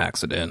up on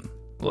accident?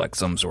 Like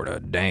some sort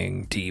of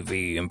dang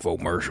TV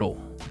infomercial?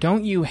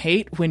 Don't you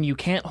hate when you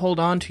can't hold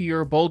on to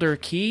your boulder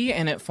key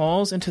and it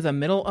falls into the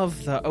middle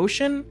of the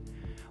ocean?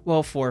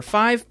 Well, for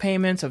 5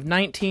 payments of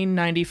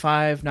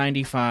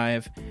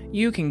 $19.95.95,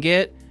 you can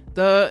get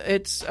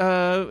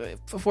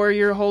for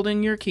you're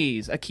holding your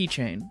keys, a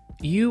keychain.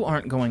 You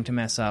aren't going to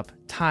mess up.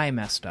 Ty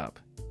messed up.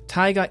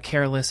 Ty got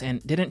careless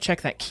and didn't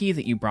check that key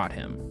that you brought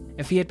him.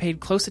 If he had paid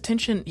close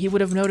attention, he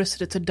would have noticed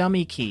that it's a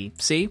dummy key.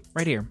 See?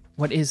 Right here.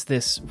 What is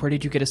this? Where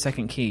did you get a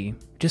second key?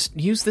 Just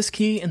use this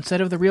key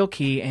instead of the real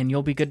key and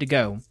you'll be good to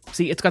go.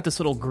 See, it's got this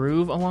little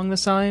groove along the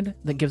side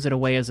that gives it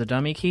away as a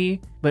dummy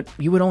key, but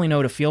you would only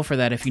know to feel for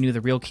that if you knew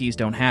the real keys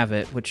don't have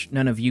it, which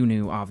none of you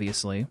knew,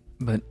 obviously.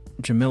 But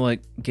Jamila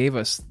gave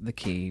us the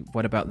key.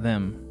 What about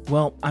them?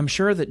 Well, I'm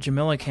sure that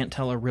Jamila can't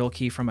tell a real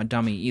key from a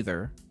dummy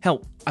either.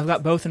 Hell, I've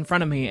got both in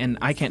front of me and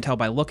I can't tell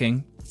by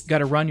looking. You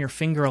gotta run your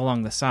finger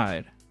along the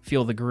side.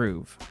 Feel the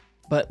groove.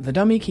 But the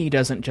dummy key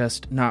doesn't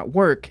just not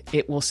work,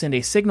 it will send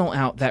a signal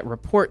out that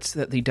reports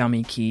that the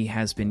dummy key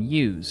has been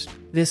used.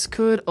 This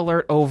could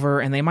alert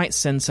Over and they might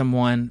send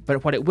someone,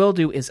 but what it will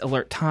do is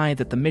alert Ty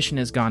that the mission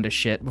has gone to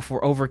shit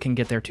before Over can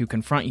get there to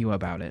confront you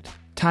about it.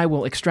 Ty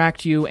will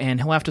extract you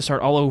and he'll have to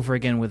start all over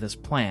again with his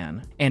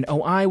plan. And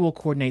OI will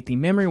coordinate the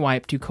memory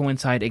wipe to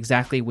coincide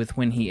exactly with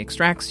when he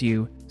extracts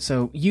you,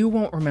 so you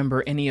won't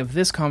remember any of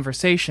this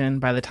conversation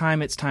by the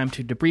time it's time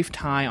to debrief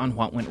Ty on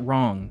what went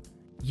wrong.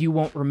 You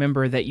won't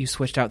remember that you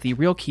switched out the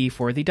real key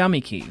for the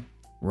dummy key.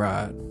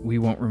 Right, we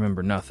won't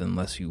remember nothing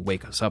unless you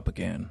wake us up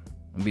again.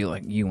 And be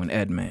like you and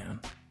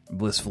Edman,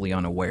 blissfully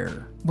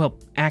unaware. Well,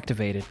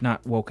 activated,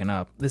 not woken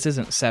up. This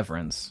isn't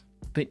Severance.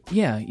 But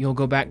yeah, you'll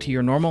go back to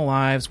your normal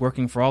lives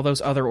working for all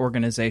those other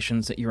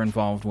organizations that you're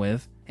involved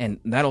with. And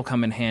that'll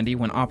come in handy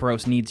when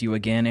Operos needs you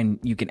again and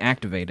you can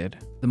activate it.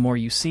 The more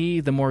you see,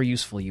 the more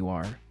useful you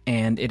are.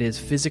 And it is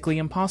physically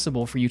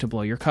impossible for you to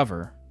blow your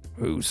cover.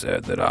 Who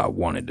said that I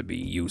wanted to be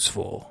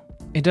useful?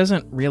 It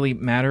doesn't really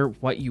matter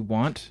what you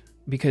want,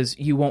 because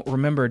you won't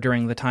remember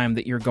during the time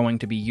that you're going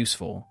to be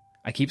useful.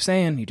 I keep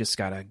saying, you just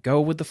gotta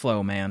go with the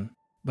flow, man.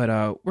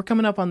 But we're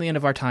coming up on the end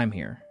of our time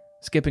here.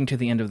 Skipping to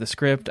the end of the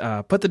script,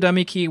 put the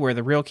dummy key where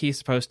the real key's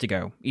supposed to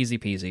go. Easy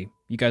peasy.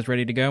 You guys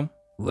ready to go?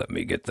 Let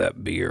me get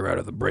that beer out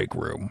of the break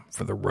room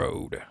for the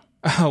road.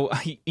 Oh,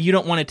 you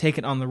don't want to take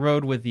it on the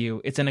road with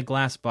you. It's in a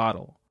glass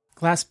bottle.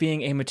 Glass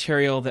being a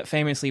material that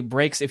famously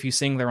breaks if you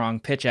sing the wrong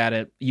pitch at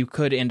it, you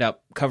could end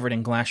up covered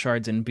in glass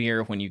shards and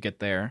beer when you get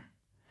there.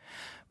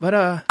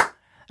 But,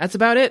 that's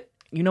about it.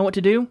 You know what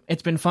to do.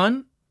 It's been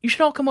fun. You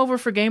should all come over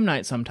for game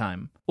night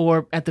sometime.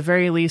 Or, at the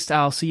very least,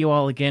 I'll see you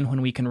all again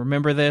when we can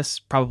remember this.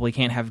 Probably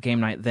can't have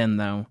game night then,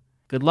 though.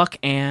 Good luck,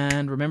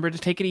 and remember to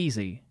take it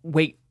easy.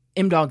 Wait,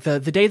 M-Dog, the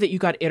day that you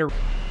got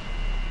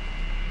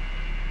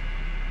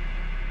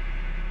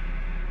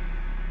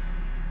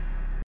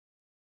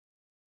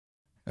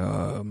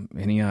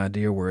Any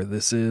idea where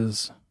this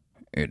is?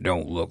 It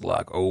don't look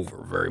like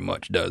Over very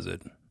much, does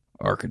it?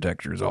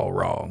 Architecture's all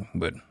wrong,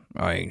 but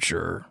I ain't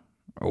sure.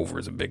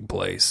 Over's a big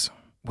place.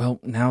 Well,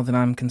 now that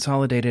I'm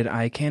consolidated,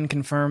 I can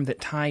confirm that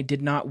Ty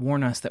did not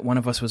warn us that one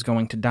of us was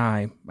going to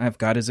die. I've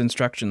got his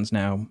instructions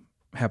now.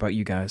 How about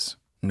you guys?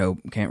 Nope,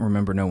 can't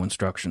remember no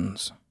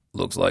instructions.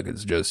 Looks like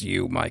it's just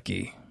you,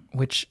 Mikey.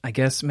 Which I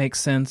guess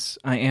makes sense.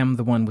 I am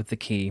the one with the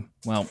key.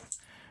 Well,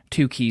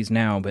 2 keys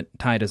now, but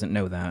Ty doesn't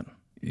know that.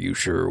 You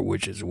sure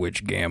which is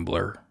which,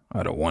 Gambler?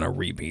 I don't want a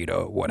repeat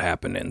of what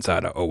happened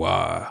inside of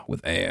OI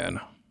with Ann.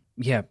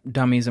 Yeah,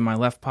 dummies in my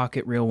left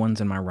pocket, real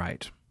ones in my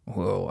right.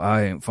 Well,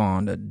 I ain't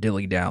fond of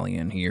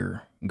dilly-dallying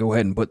here. Go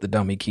ahead and put the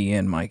dummy key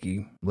in,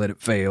 Mikey. Let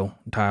it fail.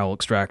 Ty will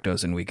extract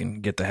us and we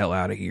can get the hell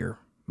out of here.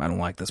 I don't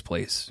like this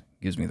place.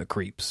 Gives me the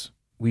creeps.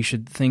 We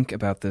should think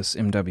about this,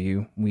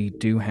 MW. We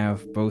do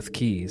have both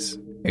keys.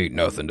 Ain't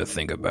nothing to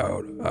think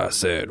about. I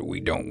said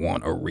we don't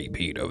want a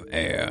repeat of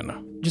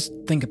Ann. Just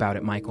think about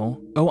it,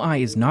 Michael.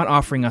 OI is not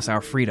offering us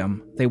our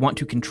freedom. They want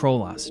to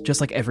control us,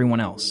 just like everyone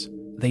else.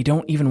 They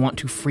don't even want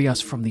to free us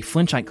from the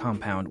Flinchite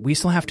compound. We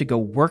still have to go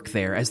work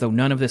there as though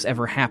none of this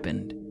ever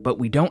happened. But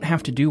we don't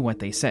have to do what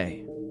they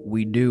say.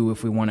 We do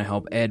if we want to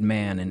help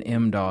Edman and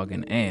M-Dog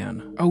and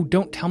Ann. Oh,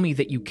 don't tell me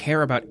that you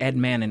care about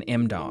Edman and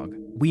M-Dog.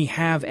 We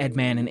have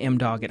Edman and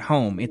M-Dog at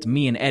home. It's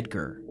me and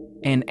Edgar.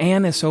 And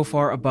Ann is so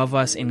far above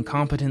us in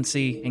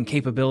competency and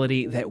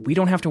capability that we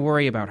don't have to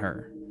worry about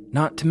her.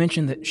 Not to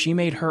mention that she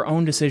made her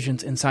own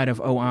decisions inside of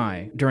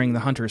OI during the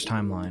Hunter's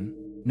timeline.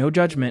 No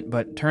judgment,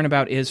 but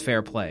turnabout is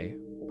fair play.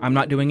 I'm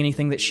not doing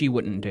anything that she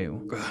wouldn't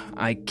do.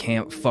 I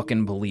can't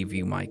fucking believe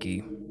you,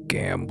 Mikey.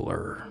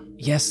 Gambler.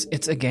 Yes,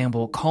 it's a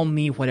gamble. Call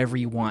me whatever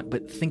you want,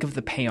 but think of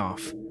the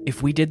payoff.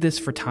 If we did this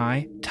for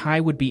Ty,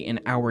 Ty would be in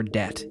our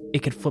debt. It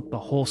could flip the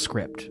whole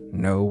script.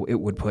 No, it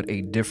would put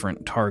a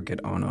different target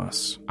on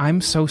us.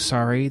 I'm so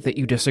sorry that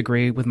you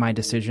disagree with my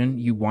decision.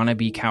 You want to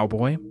be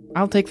cowboy?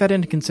 I'll take that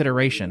into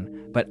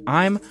consideration, but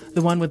I'm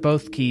the one with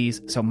both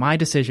keys, so my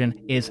decision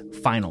is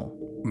final.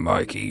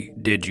 Mikey,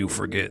 did you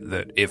forget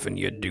that if and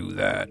you do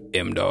that,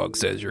 M-Dog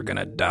says you're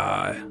gonna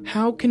die?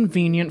 How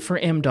convenient for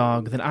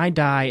M-Dog that I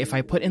die if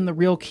I put in the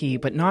real key,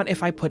 but not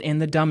if I put in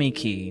the dummy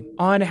key.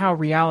 Odd how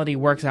reality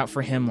works out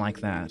for him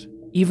like that.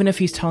 Even if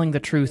he's telling the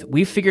truth,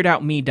 we've figured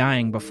out me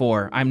dying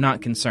before. I'm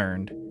not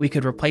concerned. We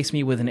could replace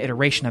me with an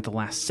iteration at the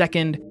last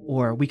second,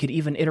 or we could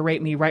even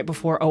iterate me right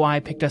before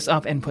OI picked us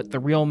up and put the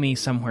real me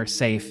somewhere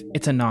safe.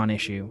 It's a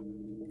non-issue.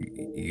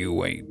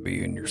 You ain't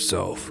being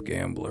yourself,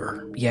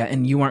 Gambler. Yeah,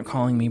 and you aren't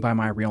calling me by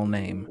my real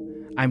name.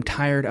 I'm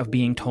tired of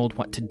being told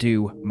what to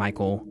do,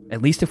 Michael.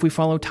 At least if we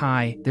follow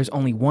Ty, there's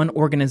only one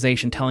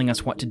organization telling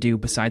us what to do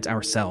besides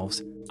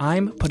ourselves.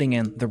 I'm putting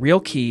in the real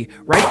key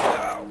right...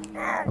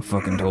 I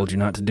fucking told you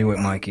not to do it,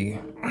 Mikey.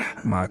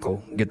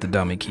 Michael, get the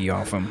dummy key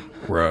off him.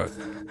 Right.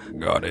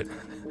 Got it.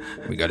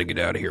 We gotta get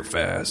out of here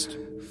fast.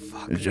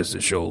 Fuck. It's just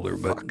a shoulder,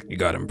 but you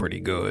got him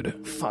pretty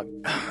good. Fuck.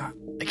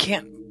 I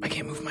can't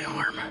move my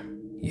arm.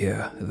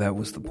 Yeah, that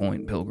was the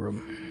point,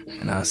 Pilgrim.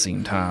 And I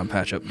seen Ty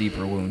patch up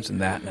deeper wounds than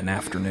that in an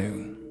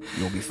afternoon.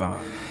 You'll be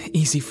fine.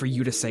 Easy for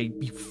you to say.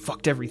 You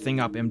fucked everything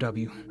up,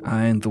 MW.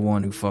 I ain't the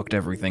one who fucked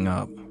everything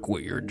up.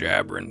 Quit your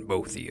jabbering,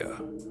 both of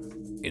you.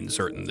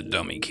 Inserting the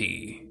dummy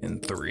key in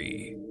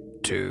 3,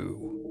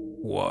 2,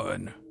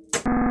 1.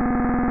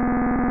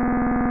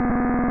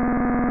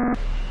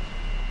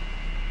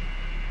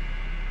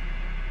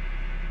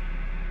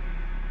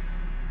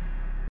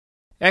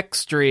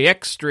 Extra,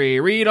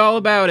 read all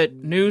about it.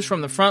 News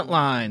from the front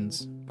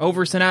lines.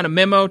 Over sent out a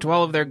memo to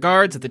all of their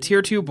guards at the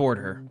Tier 2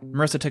 border.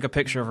 Marissa took a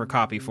picture of her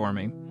copy for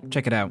me.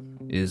 Check it out.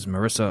 Is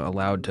Marissa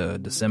allowed to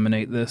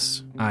disseminate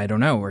this? I don't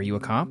know. Are you a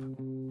cop?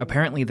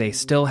 Apparently they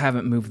still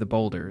haven't moved the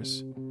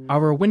boulders.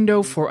 Our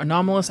window for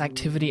anomalous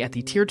activity at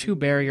the Tier 2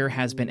 barrier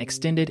has been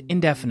extended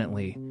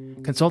indefinitely.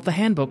 Consult the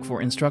handbook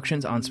for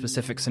instructions on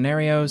specific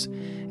scenarios,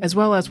 as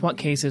well as what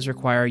cases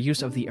require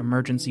use of the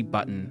emergency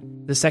button.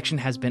 The section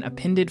has been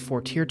appended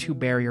for Tier 2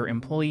 barrier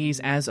employees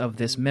as of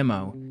this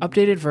memo.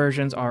 Updated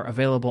versions are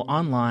available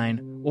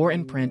online or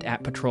in print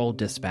at Patrol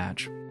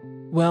Dispatch.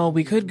 Well,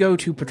 we could go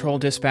to Patrol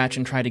Dispatch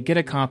and try to get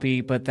a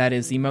copy, but that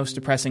is the most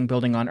depressing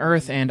building on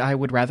Earth, and I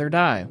would rather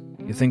die.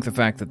 You think the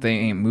fact that they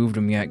ain't moved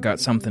him yet got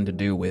something to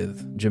do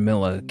with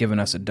Jamila giving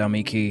us a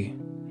dummy key?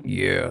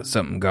 Yeah,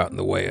 something got in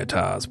the way of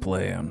Ty's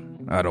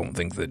plan. I don't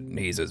think that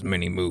he's as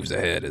many moves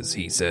ahead as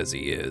he says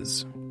he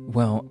is.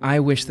 Well, I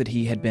wish that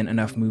he had been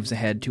enough moves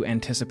ahead to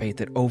anticipate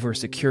that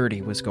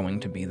over-security was going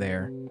to be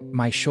there.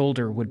 My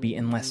shoulder would be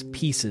in less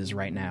pieces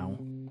right now.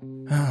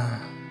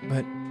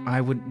 But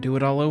I would do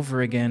it all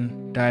over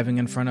again, diving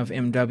in front of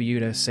MW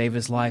to save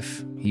his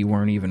life. You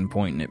weren't even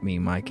pointing at me,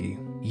 Mikey.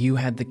 You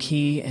had the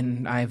key,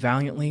 and I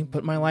valiantly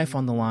put my life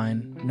on the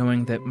line,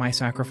 knowing that my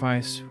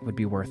sacrifice would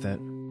be worth it.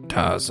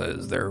 Ty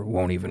says there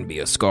won't even be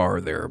a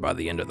scar there by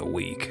the end of the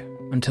week.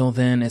 Until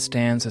then, it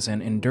stands as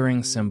an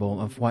enduring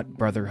symbol of what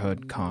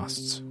brotherhood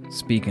costs.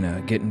 Speaking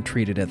of getting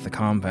treated at the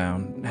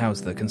compound,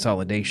 how's the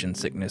consolidation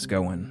sickness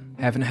going?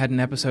 Haven't had an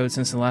episode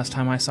since the last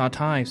time I saw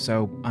Ty,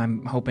 so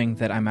I'm hoping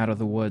that I'm out of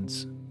the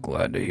woods.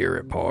 Glad to hear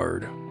it,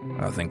 Pard.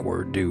 I think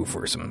we're due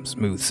for some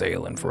smooth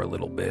sailing for a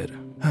little bit.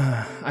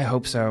 I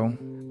hope so.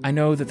 I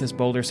know that this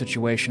boulder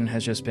situation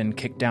has just been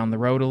kicked down the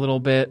road a little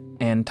bit,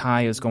 and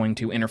Ty is going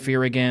to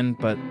interfere again,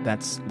 but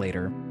that's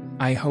later.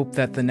 I hope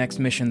that the next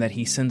mission that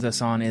he sends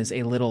us on is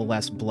a little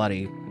less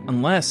bloody,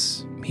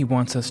 unless he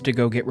wants us to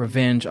go get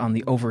revenge on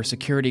the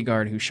over-security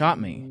guard who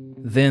shot me.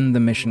 Then the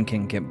mission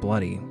can get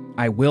bloody.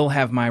 I will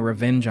have my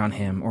revenge on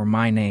him, or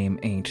my name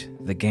ain't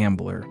the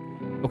Gambler.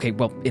 Okay,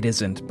 well, it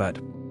isn't, but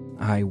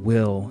I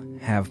will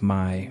have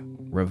my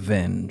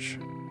revenge.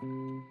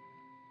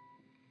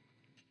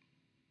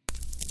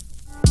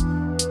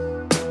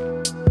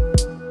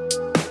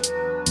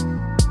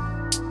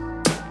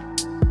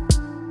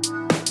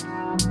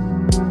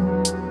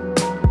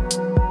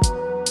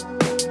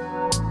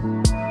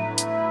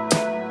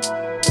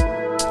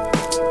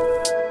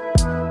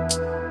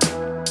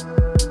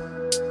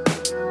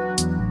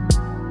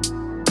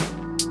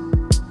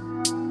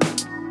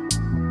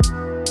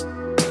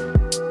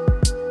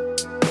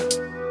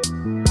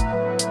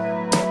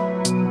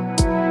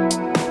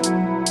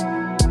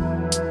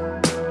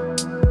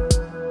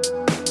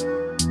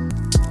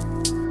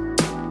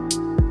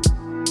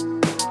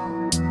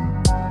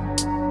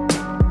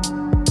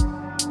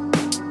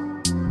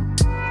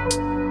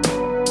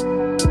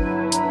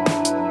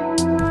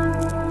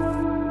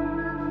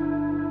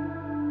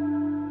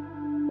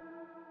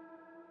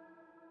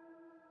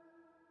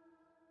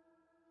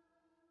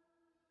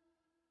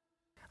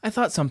 I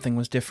thought something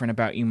was different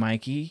about you,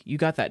 Mikey. You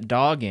got that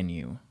dog in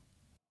you.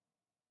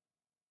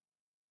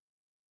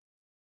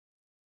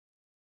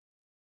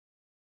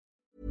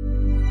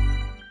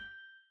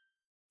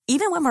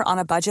 Even when we're on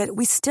a budget,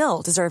 we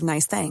still deserve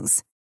nice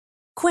things.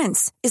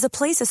 Quince is a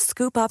place to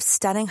scoop up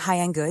stunning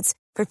high-end goods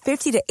for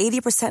 50 to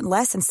 80%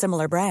 less than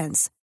similar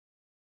brands.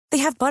 They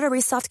have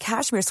buttery soft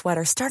cashmere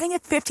sweaters starting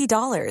at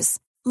 $50,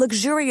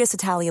 luxurious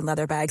Italian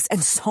leather bags,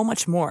 and so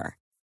much more.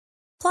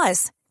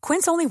 Plus,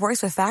 Quince only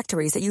works with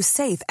factories that use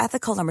safe,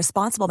 ethical, and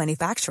responsible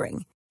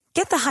manufacturing.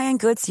 Get the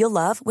high-end goods you'll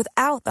love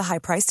without the high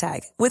price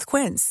tag with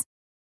Quince.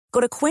 Go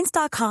to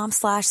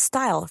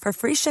quince.com/style for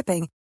free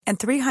shipping and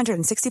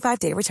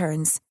 365-day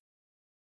returns.